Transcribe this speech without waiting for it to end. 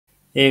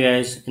Hey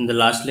guys, in the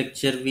last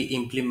lecture, we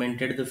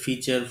implemented the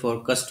feature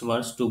for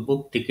customers to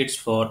book tickets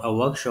for a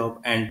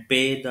workshop and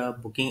pay the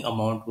booking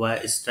amount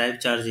via Stripe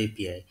Charge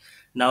API.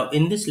 Now,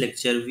 in this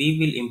lecture, we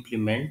will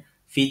implement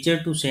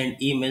feature to send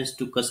emails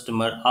to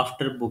customer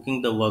after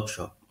booking the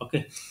workshop.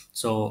 Okay,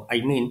 so I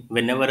mean,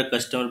 whenever a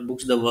customer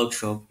books the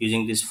workshop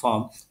using this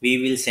form,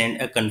 we will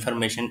send a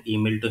confirmation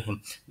email to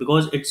him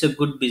because it's a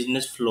good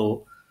business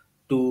flow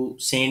to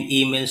send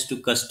emails to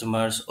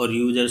customers or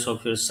users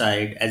of your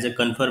site as a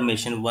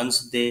confirmation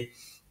once they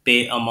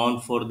pay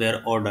amount for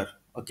their order.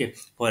 Okay,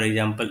 for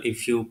example,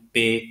 if you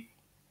pay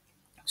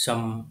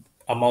some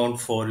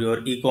amount for your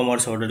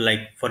e-commerce order,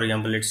 like for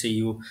example, let's say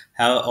you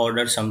have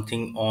ordered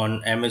something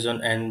on Amazon,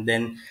 and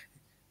then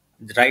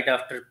right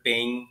after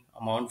paying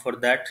amount for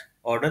that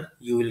order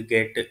you will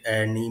get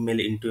an email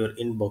into your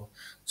inbox.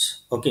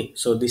 Okay,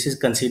 so this is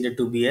considered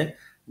to be a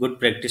good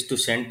practice to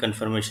send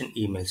confirmation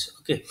emails.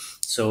 Okay,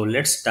 so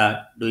let's start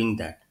doing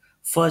that.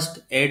 First,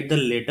 add the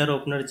letter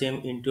opener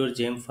gem into your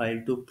gem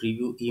file to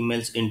preview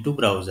emails into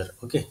browser.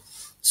 Okay,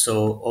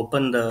 so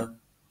open the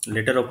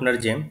letter opener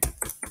gem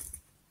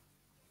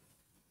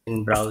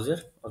in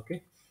browser.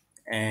 Okay,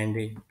 and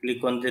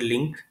click on the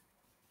link,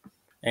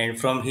 and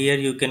from here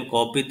you can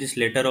copy this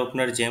letter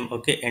opener gem.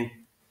 Okay, and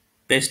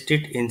paste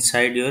it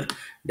inside your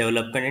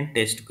development and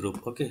test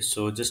group. Okay,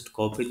 so just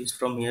copy this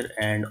from here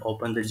and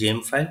open the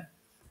gem file.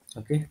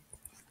 Okay,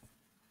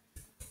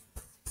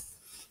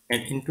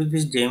 and into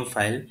this gem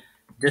file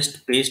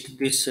just paste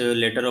this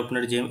letter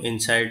opener gem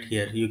inside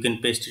here. You can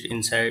paste it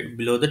inside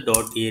below the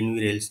 .env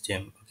rails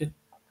gem. Okay,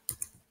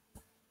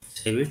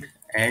 save it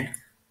and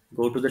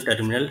go to the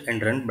terminal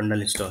and run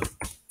bundle install.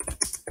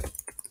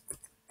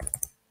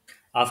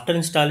 After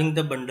installing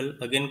the bundle,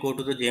 again go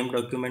to the gem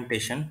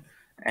documentation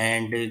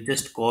and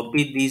just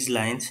copy these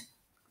lines.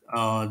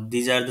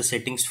 These are the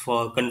settings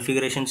for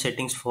configuration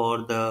settings for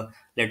the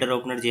letter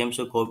opener gem.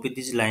 So copy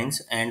these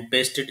lines and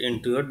paste it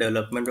into your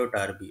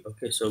development.rb.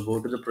 Okay, so go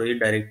to the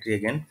project directory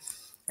again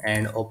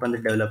and open the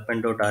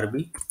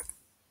development.rb,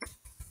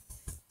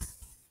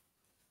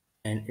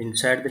 and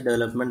inside the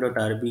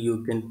development.rb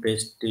you can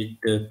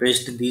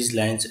paste these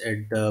lines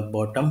at the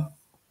bottom.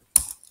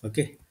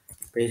 Okay,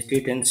 paste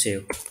it and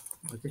save.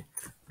 Okay,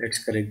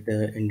 let's correct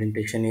the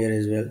indentation here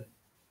as well.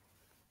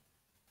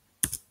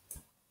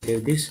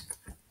 Save this,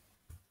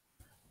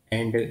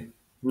 and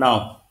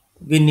now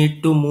we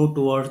need to move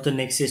towards the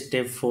next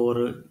step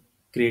for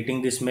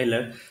creating this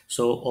mailer.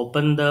 So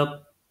open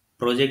the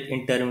project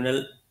in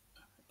terminal.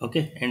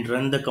 Okay, and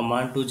run the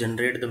command to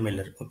generate the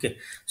mailer. Okay,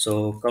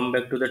 so come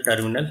back to the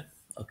terminal.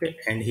 Okay,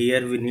 and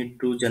here we need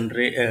to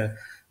generate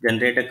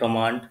a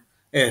command.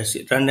 Yes,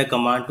 run a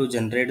command to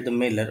generate the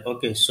mailer.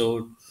 Okay,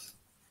 so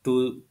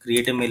to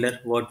create a mailer,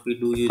 what we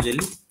do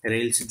usually,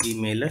 rails the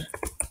mailer.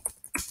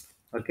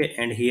 Okay,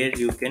 and here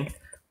you can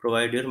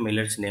provide your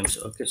mailer's names.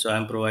 Okay, so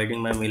I'm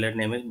providing my mailer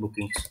name as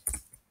bookings,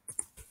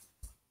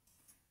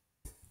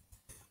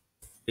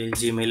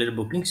 LG mailer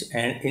bookings,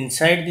 and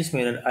inside this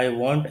mailer I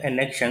want an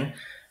action.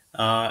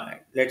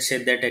 Let's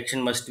say that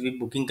action must be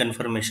booking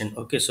confirmation.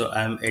 Okay, so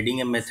I'm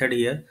adding a method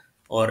here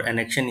or an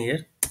action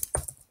here,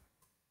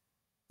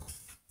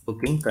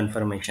 booking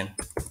confirmation.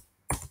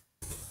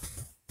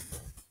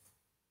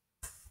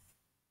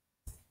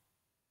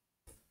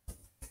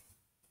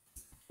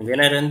 When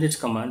I run this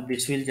command,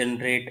 this will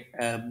generate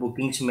a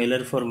bookings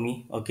mailer for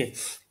me. Okay,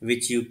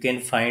 which you can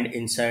find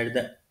inside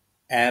the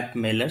app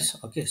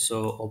mailers. Okay,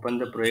 so open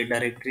the project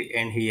directory,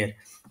 and here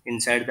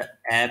inside the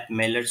app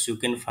mailers you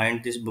can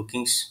find this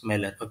bookings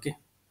mailer. Okay,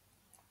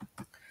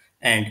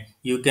 and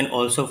you can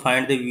also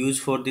find the views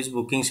for this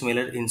bookings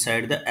mailer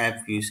inside the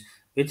app views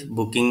with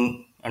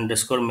booking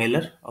underscore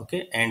mailer.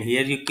 Okay, and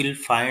here you can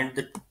find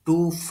the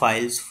two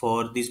files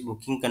for this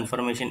booking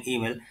confirmation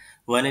email.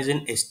 One is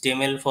in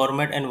HTML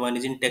format and one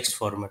is in text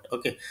format.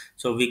 Okay,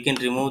 so we can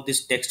remove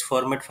this text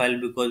format file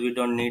because we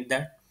don't need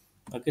that.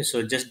 Okay,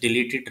 so just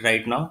delete it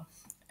right now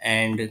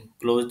and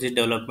close this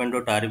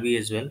development.rb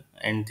as well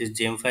and this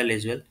gem file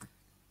as well.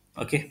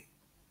 Okay,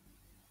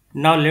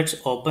 now let's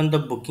open the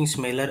bookings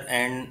mailer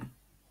and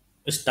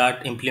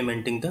start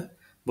implementing the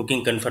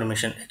booking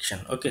confirmation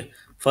action. Okay,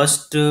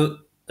 first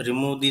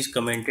remove these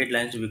commented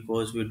lines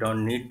because we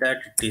don't need that.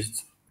 It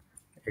is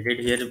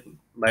added here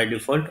by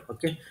default.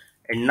 Okay,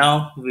 and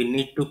now we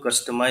need to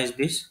customize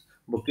this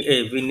booking.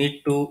 We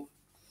need to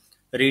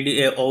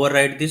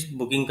override this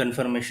booking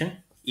confirmation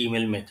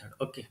email method.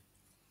 Okay,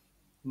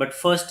 but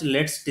first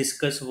let's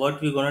discuss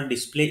what we're going to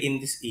display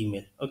in this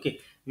email. Okay,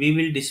 we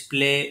will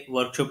display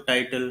workshop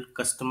title,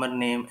 customer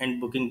name,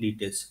 and booking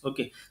details.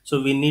 Okay,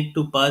 so we need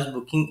to pass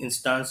booking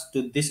instance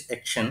to this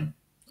action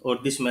or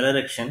this mirror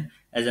action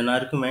as an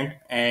argument,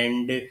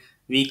 and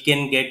we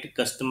can get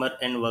customer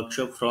and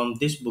workshop from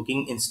this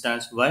booking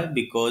instance. Why?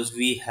 Because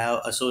we have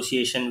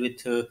association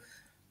with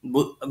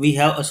we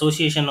have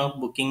association of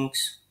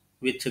bookings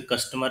with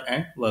customer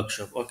and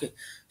workshop. Okay,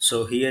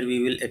 so here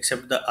we will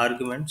accept the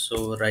argument,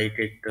 so write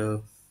it,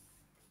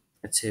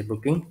 let's say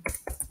booking.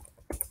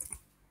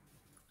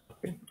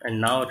 Okay, and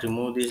now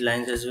remove these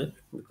lines as well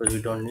because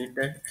we don't need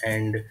that,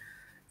 and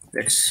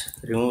Let's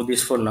remove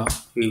this for now.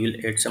 We will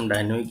add some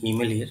dynamic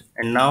email here,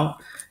 and now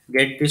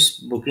get this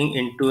booking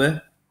into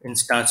a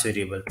instance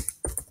variable.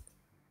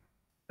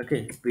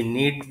 Okay, we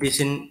need this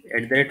in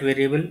at that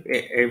variable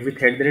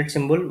with at that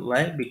symbol.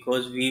 Why?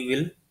 Because we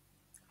will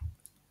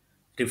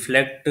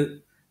reflect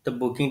the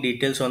booking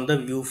details on the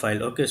view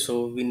file. Okay,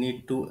 so we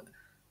need to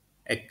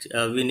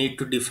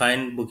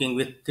define booking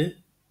with the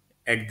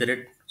at the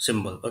rate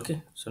symbol.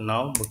 Okay, so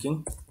now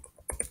booking,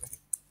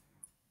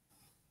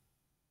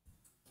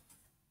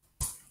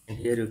 and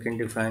here you can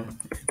define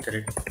at the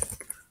rate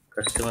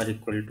customer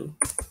equal to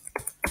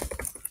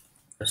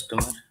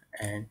customer,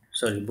 and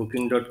sorry,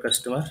 booking dot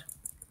customer,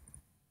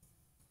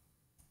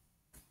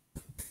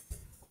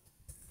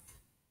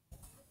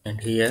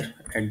 and here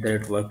at the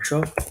rate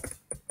workshop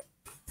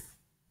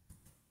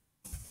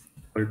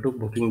equal to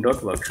booking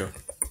dot workshop.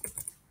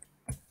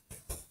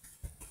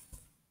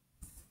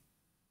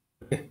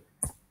 Okay,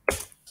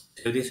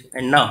 save this,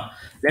 and now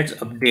let's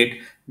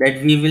update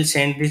that we will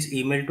send this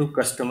email to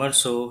customer.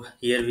 So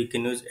here we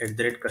can use at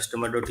the rate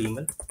customer dot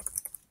email,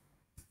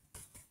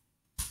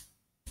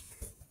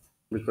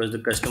 because the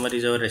customer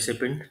is our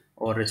recipient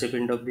or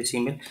recipient of this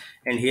email.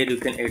 And here you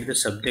can add the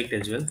subject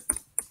as well,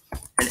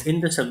 and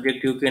in the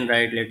subject you can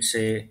write, let's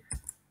say,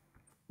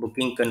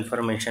 booking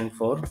confirmation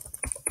for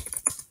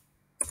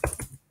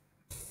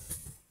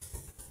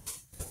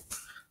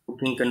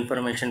booking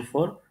confirmation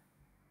for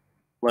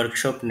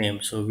workshop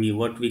name. So we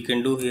what we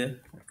can do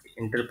here,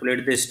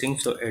 interpolate the string,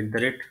 so at the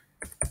rate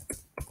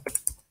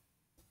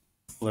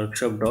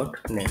workshop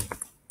dot name.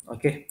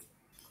 Okay,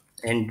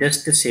 and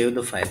just to save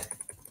the file.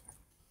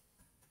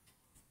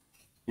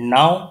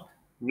 Now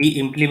we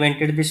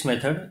implemented this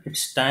method.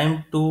 It's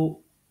time to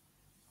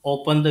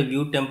open the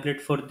view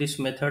template for this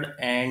method,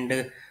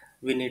 and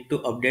we need to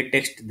update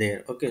text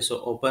there. Okay,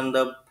 so open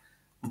the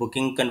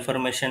booking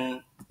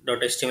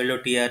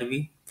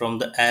confirmation.html.trv from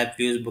the app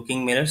use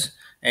booking mirrors,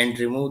 and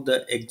remove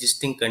the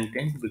existing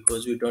content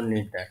because we don't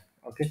need that.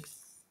 Okay,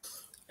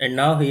 and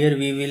now here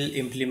we will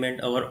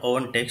implement our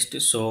own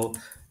text. So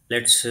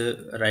let's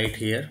write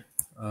here,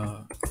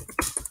 uh,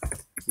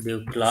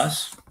 div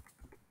class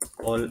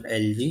call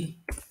lg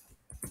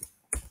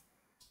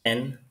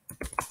n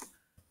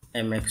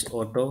mx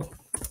auto,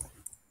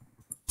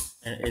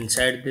 and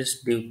inside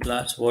this div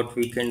class what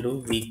we can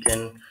do, we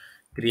can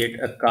create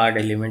a card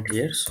element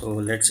here. So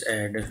let's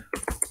add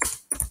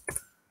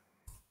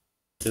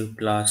div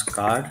class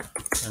card,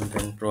 and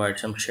then provide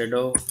some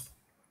shadow,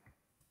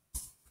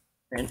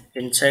 and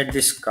inside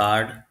this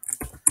card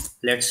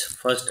let's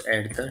first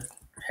add the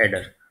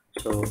header.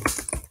 So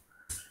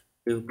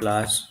div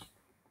class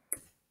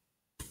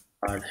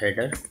card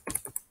header,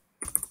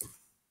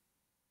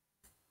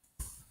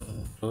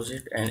 close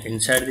it, and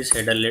inside this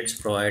header let's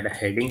provide a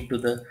heading to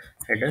the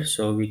header.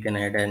 So we can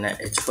add an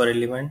h4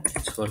 element,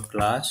 h4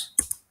 class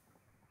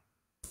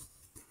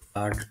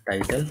card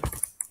title,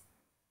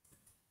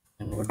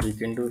 and what we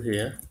can do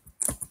here,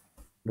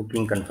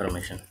 booking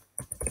confirmation,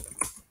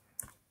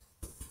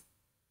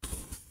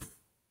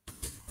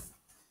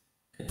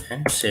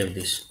 and save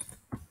this.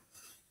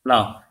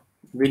 Now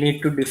we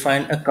need to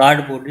define a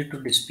card body to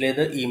display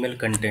the email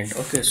content.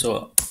 Okay,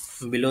 so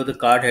below the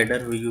card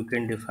header you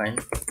can define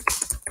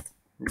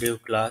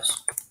div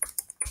class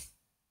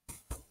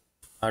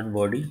card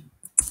body,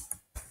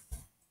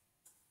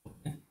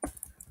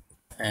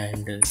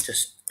 and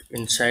just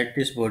inside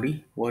this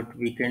body what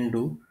we can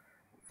do,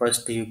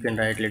 first you can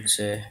write, let's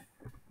say,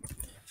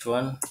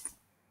 h1,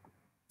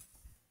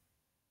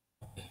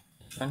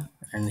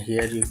 and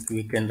here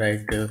we can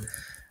write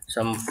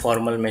some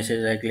formal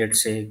message like,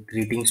 let's say,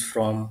 greetings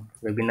from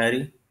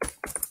webinary,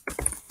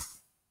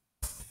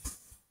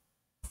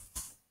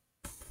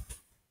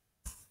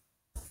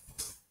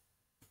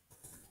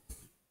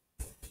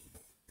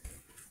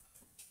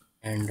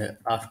 and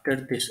after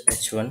this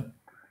h1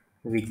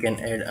 we can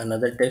add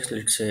another text,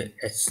 let's say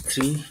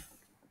h3,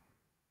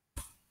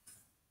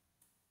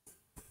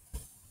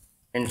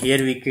 and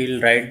here we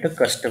will write the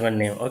customer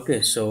name.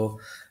 Okay, so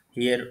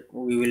here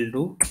we will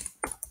do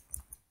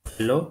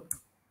hello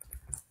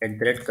at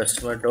the rate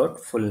customer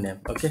dot full name.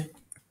 Okay,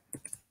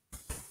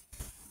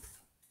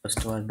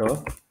 customer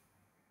dot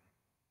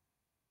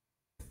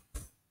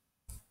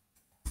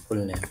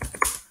full name.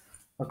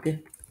 Okay,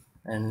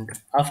 and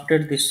after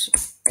this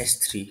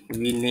s3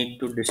 we need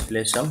to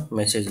display some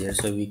message here.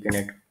 So we can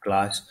add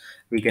class,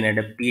 we can add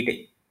a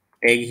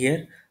tag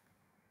here,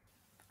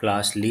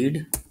 class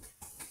lead,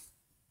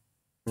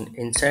 and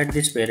inside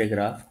this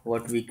paragraph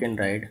what we can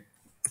write,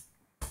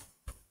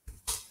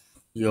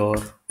 your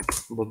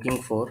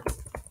booking for,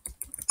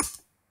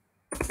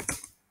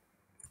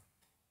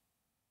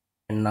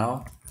 and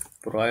now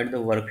provide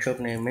the workshop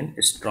name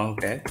in strong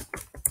tag.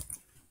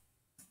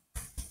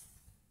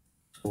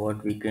 So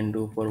what we can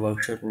do for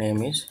workshop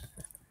name is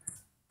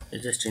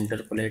just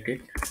interpolate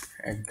it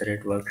at the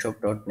rate workshop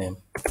dot name,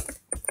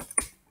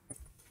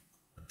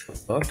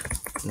 dot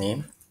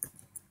name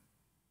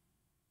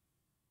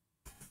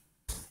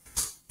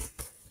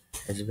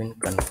has been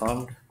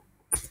confirmed,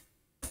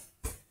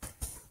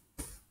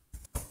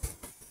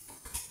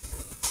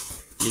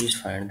 Please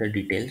find the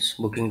details,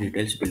 booking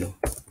details below.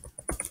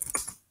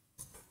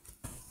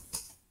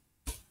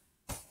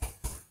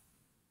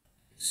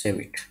 Save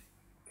it.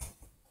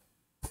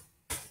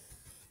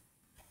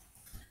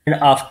 And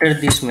after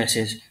this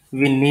message,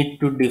 we need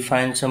to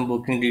define some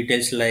booking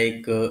details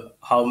like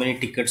how many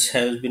tickets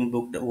have been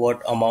booked,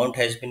 what amount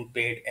has been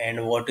paid,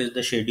 and what is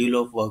the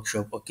schedule of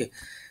workshop. Okay,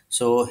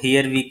 so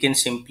here we can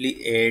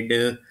simply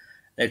add,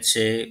 let's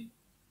say,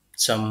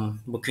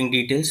 some booking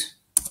details.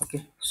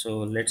 Okay, so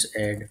let's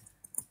add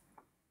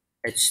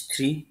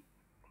H3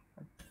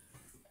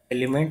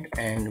 element,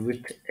 and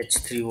with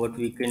H3, what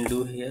we can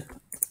do here,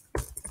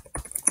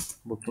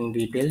 booking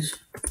details.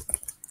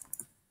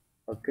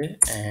 Okay,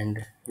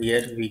 and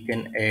here we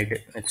can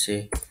add, let's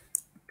say,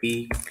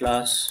 P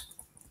class,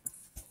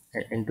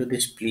 and into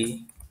this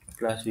P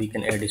class we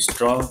can add a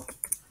strong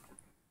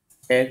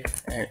tag,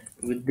 and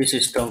with this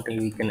strong tag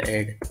we can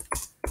add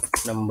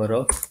number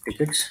of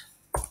tickets,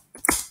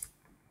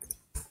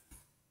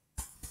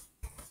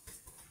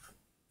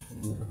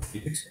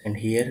 and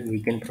here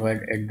we can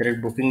provide at the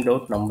rate booking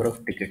dot number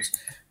of tickets,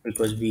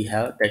 because we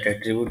have that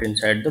attribute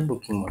inside the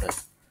booking model.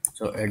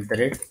 So at the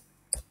rate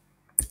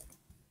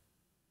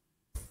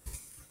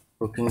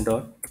booking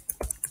dot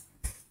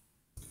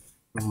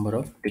number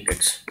of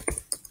tickets.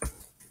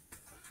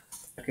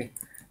 Okay,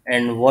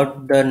 and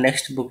what the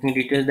next booking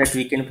details that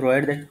we can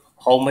provide, that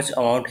how much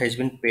amount has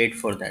been paid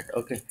for that.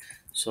 Okay,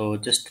 so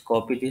just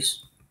copy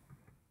this,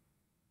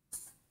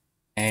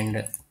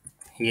 and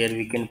here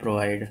we can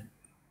provide,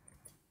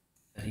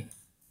 sorry,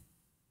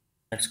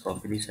 let's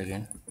copy this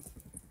again,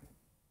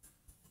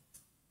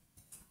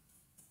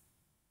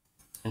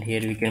 and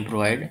here we can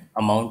provide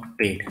amount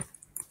paid.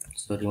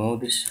 So remove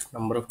this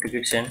number of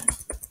tickets and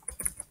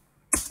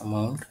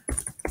amount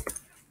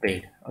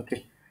paid.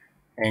 Okay,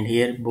 and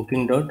here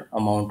booking dot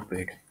amount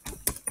paid.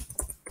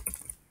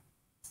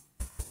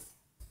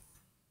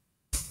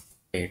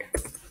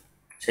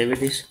 Save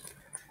this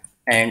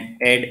and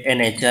add an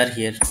HR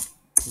here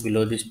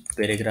below this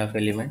paragraph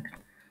element,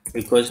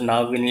 because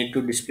now we need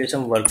to display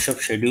some workshop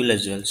schedule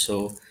as well.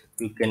 So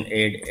you can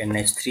add an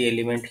S3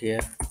 element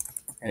here,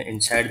 and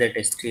inside that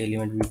S3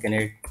 element we can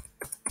add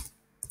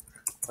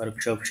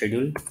workshop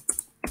schedule.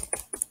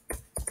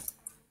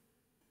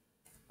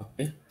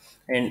 Okay,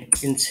 and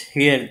in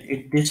here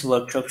in this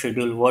workshop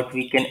schedule, what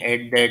we can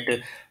add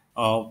that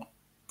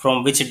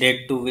from which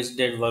date to which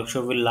date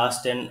workshop will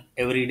last, and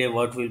every day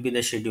what will be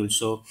the schedule.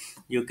 So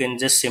you can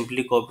just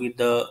simply copy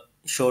the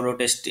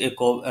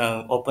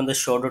open the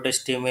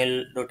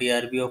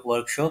show.html.erb of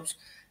workshops,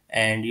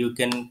 and you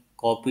can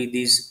copy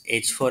these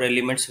h4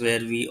 elements where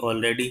we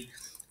already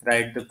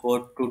write the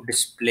code to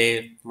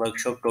display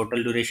workshop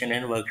total duration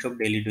and workshop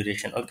daily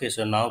duration. Okay,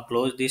 so now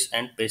close this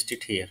and paste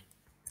it here,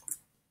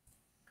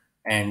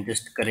 and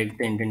just correct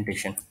the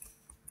indentation.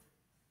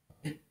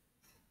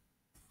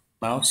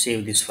 Now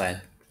save this file.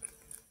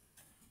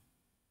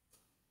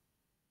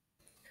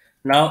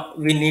 Now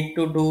we need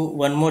to do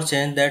one more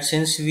change, that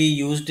since we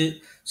used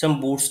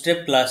some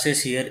bootstrap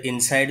classes here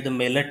inside the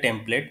mailer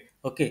template.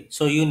 Okay,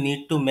 so you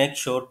need to make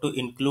sure to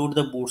include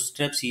the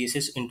bootstrap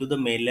CSS into the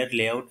mailer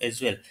layout as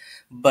well.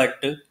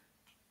 But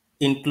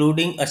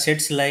including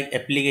assets like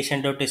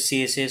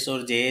application.css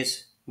or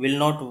JS will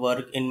not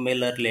work in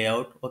mailer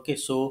layout. Okay,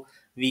 so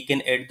we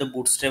can add the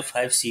bootstrap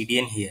 5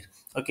 CDN here.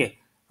 Okay,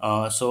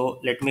 so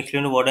let me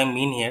explain what I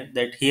mean here.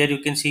 That here you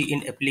can see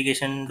in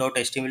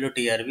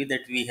application.html.trv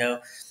that we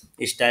have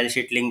style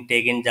sheet link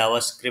tag in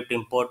JavaScript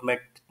import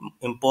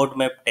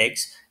map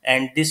tags,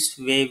 and this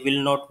way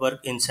will not work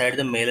inside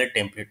the mailer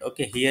template.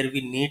 Okay, here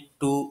we need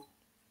to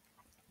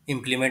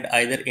implement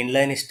either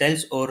inline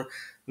styles, or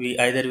we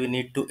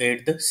need to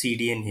add the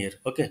CDN here.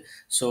 Okay,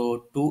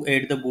 so to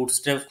add the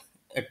bootstrap,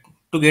 uh,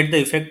 to get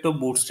the effect of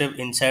bootstrap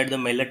inside the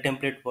mailer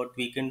template, what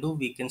we can do,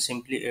 we can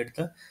simply add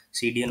the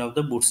CDN of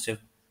the bootstrap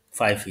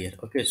 5 here.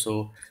 Okay,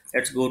 so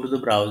let's go to the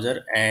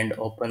browser and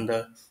open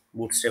the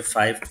bootstrap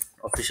 5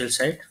 official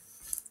site,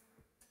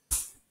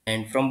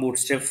 and from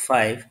bootstrap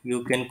 5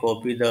 you can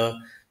copy the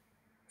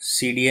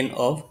CDN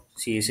of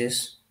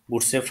CSS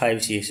bootstrap 5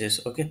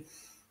 CSS. Okay,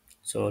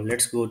 so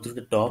let's go to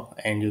the top,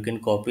 and you can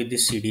copy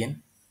this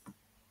CDN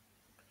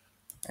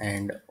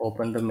and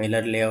open the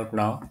mailer layout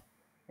now,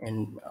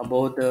 and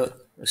above the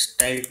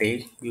style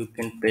tag you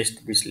can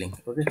paste this link.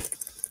 Okay,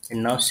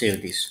 and now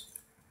save this.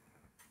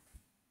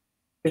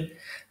 Okay,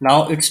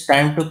 now it's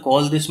time to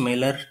call this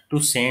mailer to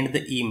send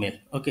the email.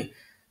 Okay,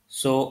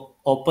 so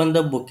open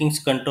the bookings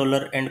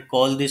controller and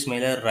call this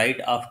mailer right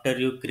after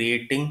you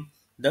creating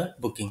the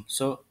booking.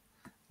 So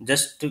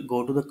just to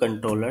go to the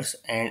controllers,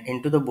 and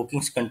into the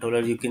bookings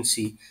controller you can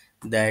see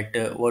that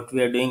what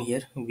we are doing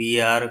here, we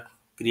are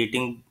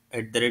creating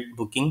at the rate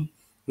booking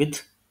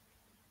with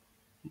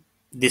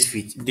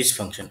this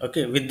function.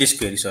 Okay, with this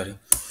query, sorry.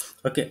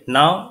 Okay,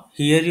 now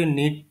here you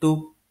need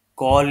to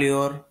call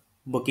your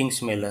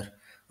bookings mailer.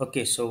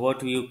 Okay, so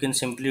what you can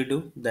simply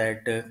do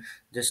that,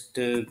 just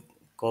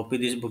copy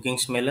this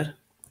bookings mailer.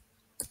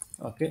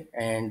 Okay,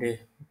 and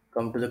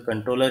come to the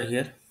controller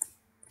here,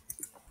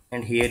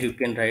 and here you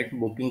can write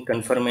booking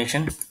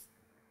confirmation,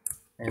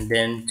 and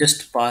then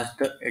just pass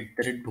the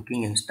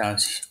booking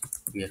instance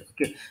here.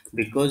 Okay,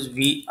 because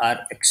we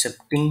are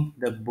accepting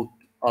the book,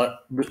 or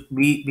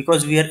we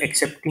because we are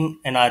accepting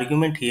an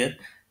argument here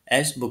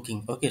as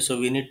booking. Okay, so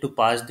we need to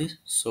pass this.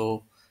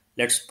 So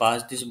let's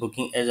pass this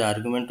booking as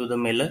argument to the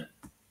mailer,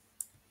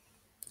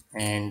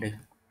 and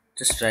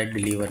just write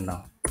deliver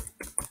now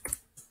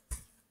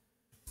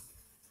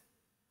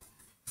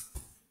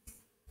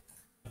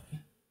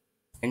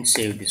and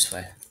save this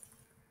file.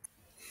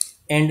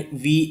 And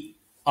we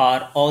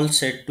are all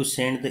set to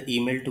send the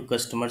email to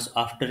customers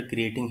after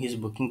creating his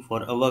booking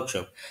for a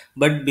workshop.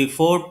 But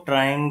before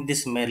trying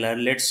this mailer,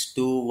 let's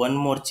do one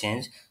more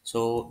change.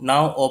 So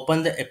now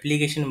open the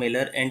application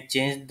mailer and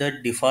change the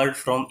default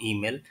from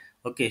email,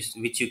 okay,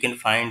 which you can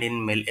find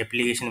in mail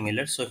application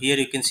mailer. So here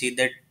you can see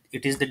that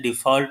it is the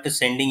default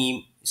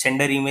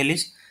sender email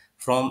is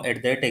from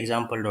at that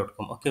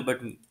example.com. Okay,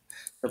 but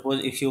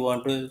suppose if you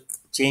want to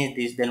change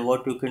this, then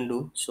what you can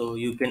do, so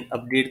you can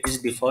update this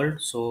default.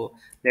 So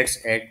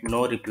let's add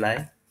no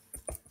reply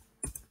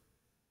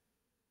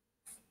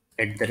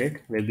at the rate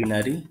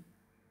webinary.com.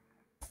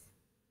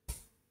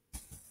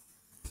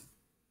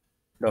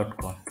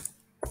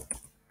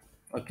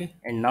 Okay,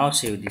 and now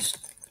save this.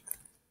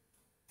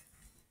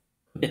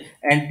 Okay,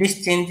 and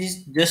this change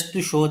is just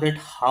to show that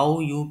how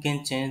you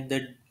can change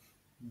the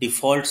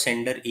default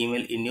sender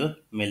email in your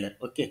mailer.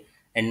 Okay,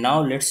 and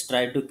now let's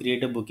try to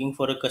create a booking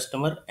for a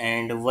customer.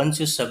 And once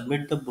you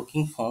submit the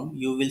booking form,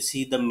 you will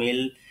see the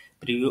mail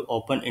preview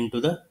open into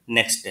the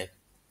next tab.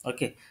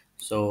 Okay,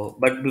 so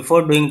but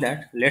before doing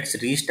that, let's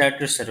restart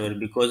the server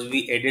because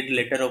we added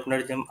letter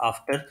opener gem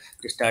after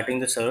starting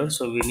the server.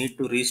 So we need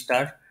to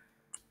restart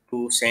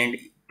to send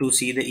to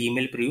see the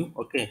email preview.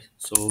 Okay,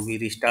 so we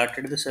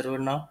restarted the server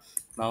now.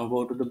 Now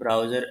go to the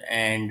browser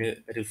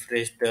and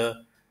refresh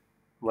the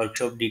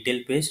workshop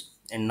detail page,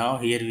 and now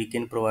here we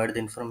can provide the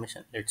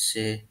information. Let's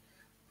say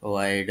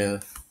provide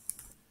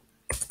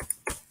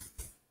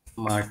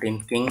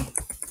Martin King,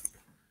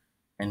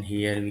 and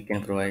here we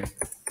can provide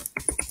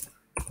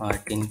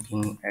Martin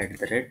King at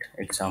the rate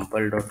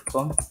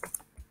example.com.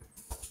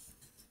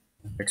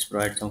 Let's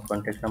provide some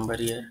contact number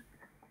here,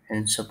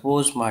 and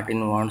suppose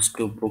Martin wants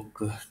to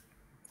book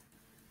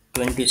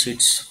 20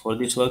 seats for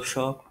this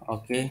workshop.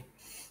 Okay,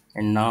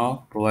 and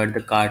now provide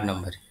the card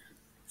number.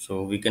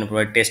 So we can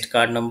provide test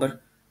card number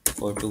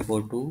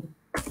 4242.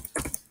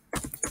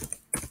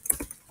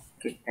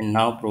 Okay, and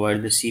now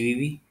provide the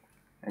CVV.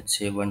 Let's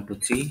say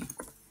 123,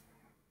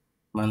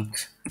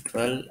 month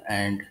 12,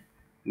 and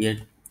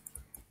year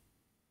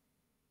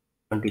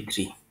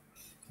 23.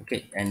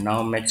 Okay, and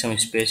now make some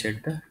space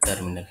at the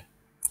terminal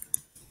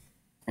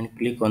and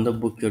click on the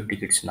book your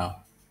tickets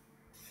now.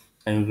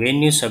 And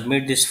when you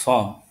submit this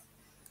form,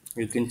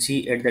 you can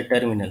see at the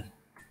terminal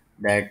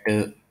that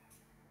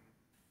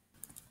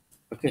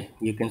okay,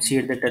 you can see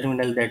at the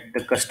terminal that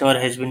the customer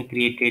has been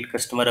created,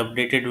 customer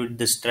updated with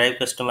the Stripe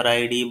customer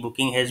ID,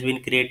 booking has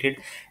been created,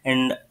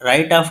 and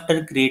right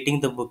after creating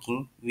the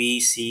booking, we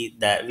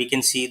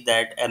can see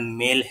that a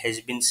mail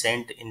has been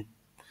sent in.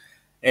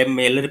 A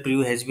mailer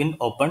preview has been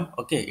opened.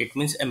 Okay, it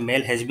means a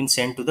mail has been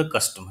sent to the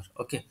customer.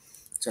 Okay,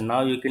 so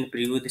now you can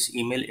preview this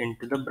email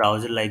into the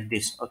browser like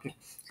this. Okay,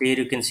 so here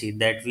you can see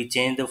that we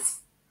change the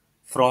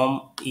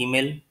from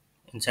email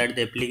inside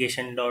the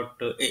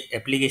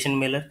application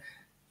mailer.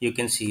 You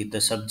can see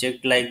the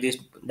subject like this: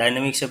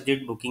 dynamic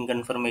subject, booking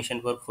confirmation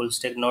for full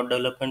stack node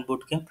development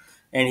bootcamp.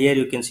 And here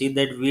you can see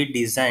that we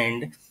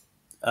designed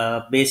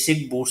a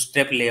basic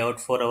bootstrap layout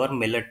for our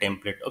mailer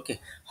template. Okay,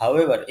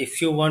 however,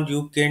 if you want,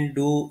 you can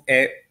do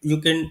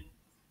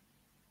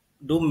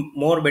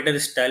more better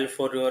style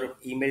for your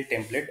email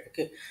template.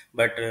 Okay,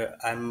 but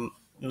I'm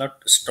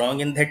not strong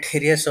in that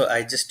area, so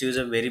I just use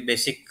a very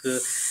basic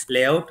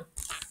layout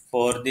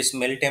for this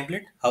mail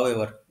template.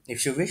 However,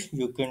 if you wish,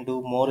 you can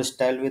do more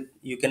style with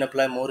you can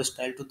apply more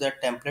style to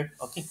that template.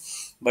 Okay,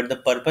 but the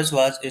purpose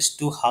was is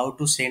to how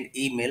to send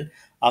email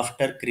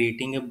after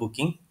creating a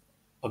booking,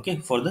 okay,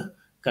 for the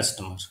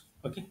customers.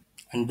 Okay,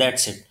 and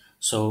that's it.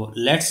 So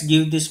let's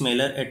give this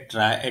mailer a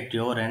try at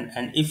your end,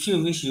 and if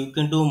you wish, you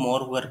can do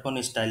more work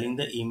on styling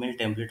the email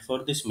template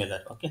for this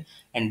mailer. Okay,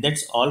 and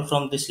that's all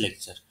from this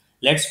lecture.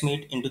 Let's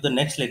meet into the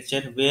next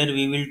lecture where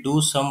we will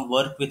do some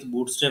work with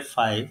bootstrap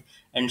 5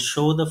 and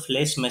show the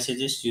flash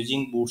messages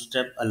using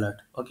bootstrap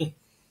alert. Okay,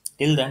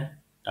 till then,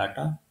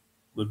 tata,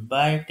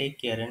 goodbye, take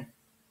care, and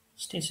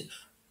stay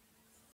safe.